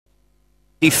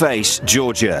Face,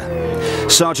 Georgia.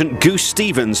 Sergeant Goose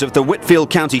Stevens of the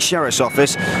Whitfield County Sheriff's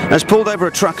Office has pulled over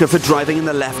a trucker for driving in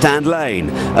the left-hand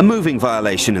lane, a moving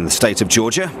violation in the state of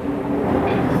Georgia.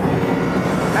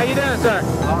 How you doing, sir?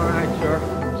 All right, sir.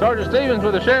 Sergeant Stevens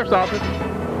with the Sheriff's Office.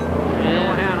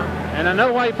 And I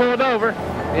know why you pulled over.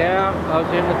 Yeah, I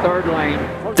was in the third lane.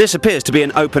 This appears to be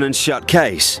an open and shut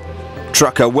case.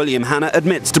 Trucker William Hanna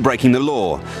admits to breaking the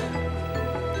law.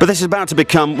 But this is about to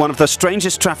become one of the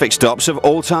strangest traffic stops of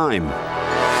all time.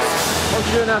 What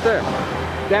you doing out there?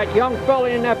 That young fella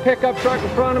in that pickup truck in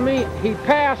front of me, he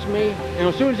passed me, and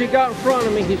as soon as he got in front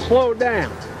of me, he slowed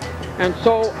down. And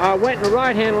so I went in the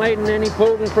right-hand lane, and then he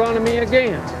pulled in front of me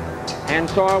again. And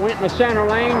so I went in the center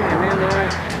lane, and then I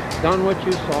done what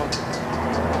you saw.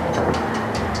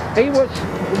 He was,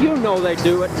 you know they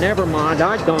do it, never mind,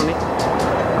 I done it.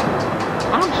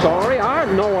 I'm sorry,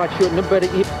 I know I shouldn't have, but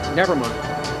never mind.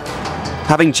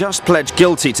 Having just pledged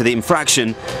guilty to the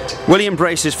infraction, William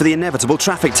braces for the inevitable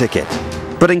traffic ticket.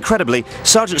 But incredibly,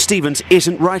 Sergeant Stevens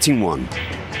isn't writing one.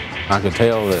 I could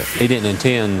tell that he didn't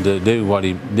intend to do what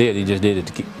he did, he just did it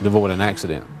to avoid an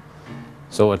accident.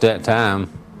 So at that time,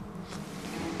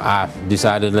 I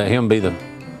decided to let him be the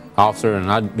officer and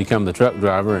I'd become the truck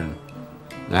driver and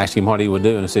ask him what he would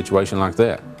do in a situation like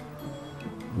that.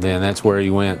 Then that's where he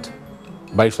went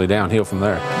basically downhill from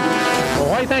there. Well,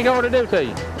 what do you think I ought to do to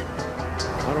you?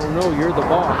 I don't know, you're the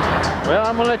boss. Well,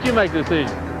 I'm going to let you make the decision.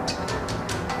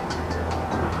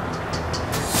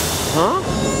 Huh?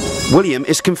 William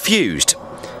is confused.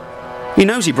 He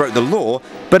knows he broke the law,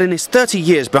 but in his 30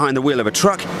 years behind the wheel of a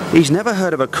truck, he's never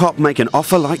heard of a cop make an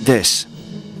offer like this.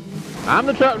 I'm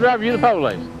the truck driver, you're the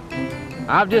police.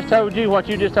 I've just told you what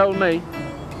you just told me.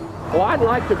 Well, I'd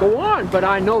like to go on, but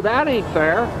I know that ain't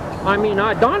fair. I mean,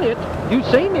 I done it. You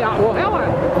see me, well, hell,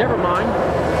 never mind.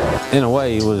 In a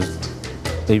way, he was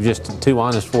just too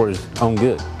honest for his own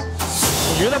good.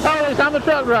 You're the police, I'm the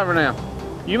truck driver now.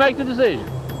 You make the decision.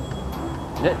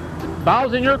 The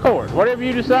ball's in your court. Whatever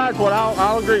you decide, what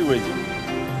I'll agree with you.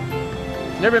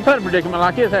 Never been put in a predicament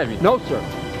like this, have you? No, sir.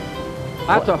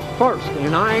 That's a first,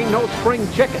 and I ain't no spring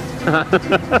chicken.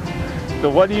 So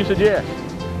what do you suggest?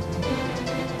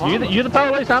 You're the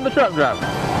police, I'm the truck driver.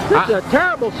 This is a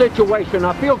terrible situation.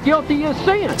 I feel guilty as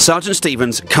sin. Sergeant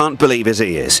Stevens can't believe his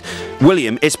ears.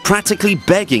 William is practically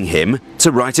begging him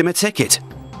to write him a ticket.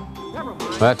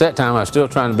 But at that time, I was still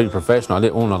trying to be professional. I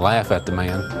didn't want to laugh at the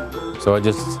man. So I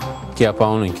just kept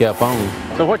on and kept on.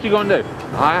 So what you going to do?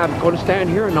 I'm going to stand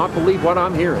here and not believe what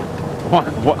I'm hearing. What?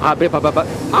 I'm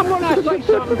going to say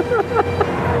something.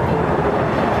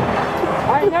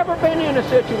 I've never been in a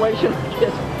situation like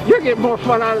this. You're getting more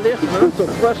fun out of this, and I'm so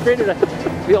frustrated. I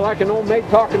feel like an old maid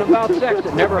talking about sex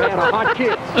that never had a hot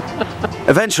kiss.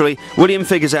 Eventually, William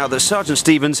figures out that Sergeant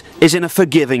Stevens is in a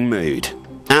forgiving mood,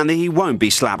 and that he won't be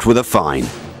slapped with a fine.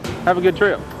 Have a good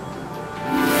trip.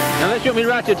 Now, unless you want me to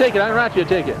write you a ticket, I can write you a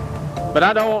ticket. But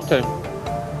I don't want to.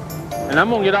 And I'm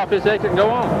going to get off this exit and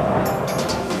go on.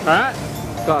 All right?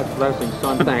 God's blessing,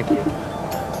 son. Thank you.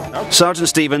 Sergeant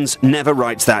Stevens never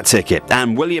writes that ticket,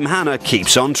 and William Hanna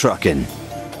keeps on trucking.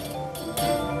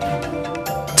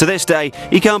 To this day,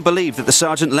 he can't believe that the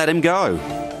sergeant let him go.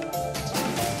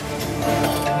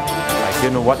 I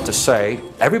didn't know what to say.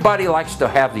 Everybody likes to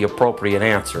have the appropriate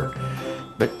answer.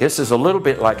 But this is a little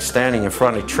bit like standing in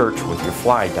front of church with your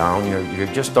fly down. You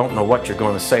just don't know what you're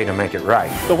going to say to make it right.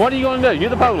 So what are you going to do?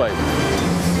 You're the police.